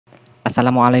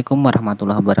Assalamualaikum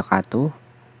warahmatullahi wabarakatuh.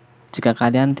 Jika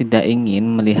kalian tidak ingin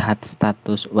melihat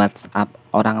status WhatsApp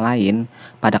orang lain,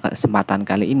 pada kesempatan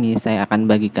kali ini saya akan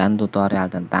bagikan tutorial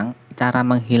tentang cara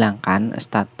menghilangkan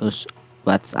status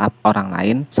WhatsApp orang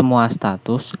lain, semua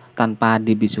status tanpa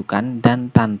dibisukan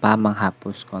dan tanpa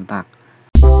menghapus kontak.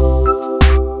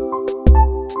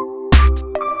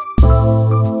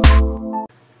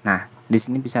 Nah, di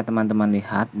sini bisa teman-teman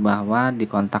lihat bahwa di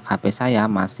kontak HP saya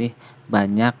masih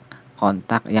banyak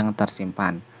kontak yang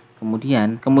tersimpan.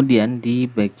 Kemudian di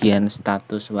bagian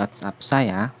status WhatsApp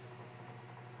saya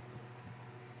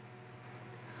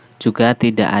juga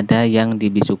tidak ada yang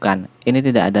dibisukan. Ini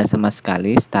tidak ada sama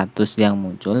sekali status yang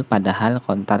muncul, padahal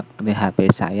kontak di HP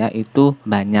saya itu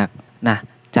banyak. Nah,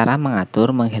 cara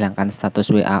mengatur menghilangkan status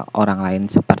WA orang lain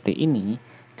seperti ini,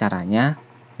 caranya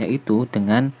yaitu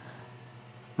dengan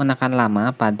menekan lama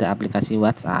pada aplikasi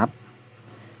WhatsApp.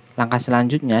 Langkah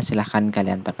selanjutnya silahkan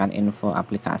kalian tekan info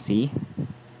aplikasi.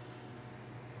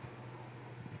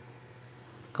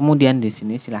 Kemudian di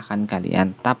sini silahkan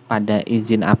kalian tap pada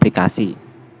izin aplikasi.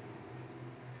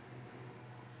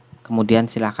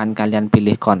 Kemudian silahkan kalian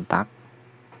pilih kontak.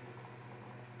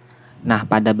 Nah,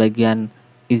 pada bagian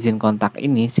izin kontak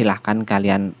ini silahkan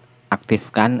kalian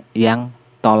aktifkan yang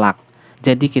tolak.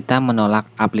 Jadi kita menolak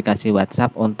aplikasi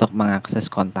WhatsApp untuk mengakses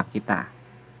kontak kita.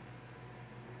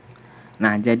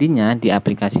 Nah, jadinya di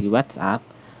aplikasi WhatsApp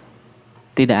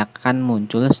tidak akan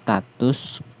muncul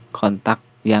status kontak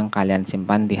yang kalian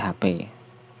simpan di HP.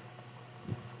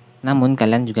 Namun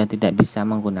kalian juga tidak bisa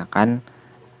menggunakan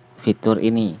fitur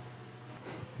ini.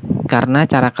 Karena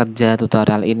cara kerja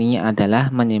tutorial ini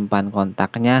adalah menyimpan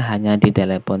kontaknya hanya di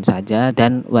telepon saja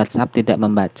dan WhatsApp tidak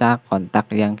membaca kontak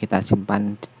yang kita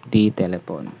simpan di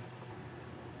telepon.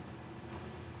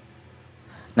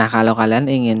 Nah, kalau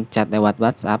kalian ingin chat lewat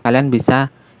WhatsApp, kalian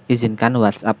bisa izinkan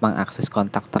WhatsApp mengakses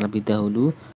kontak terlebih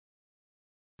dahulu.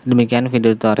 Demikian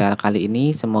video tutorial kali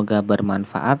ini, semoga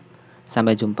bermanfaat.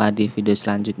 Sampai jumpa di video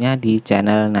selanjutnya di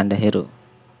channel Nanda Hero.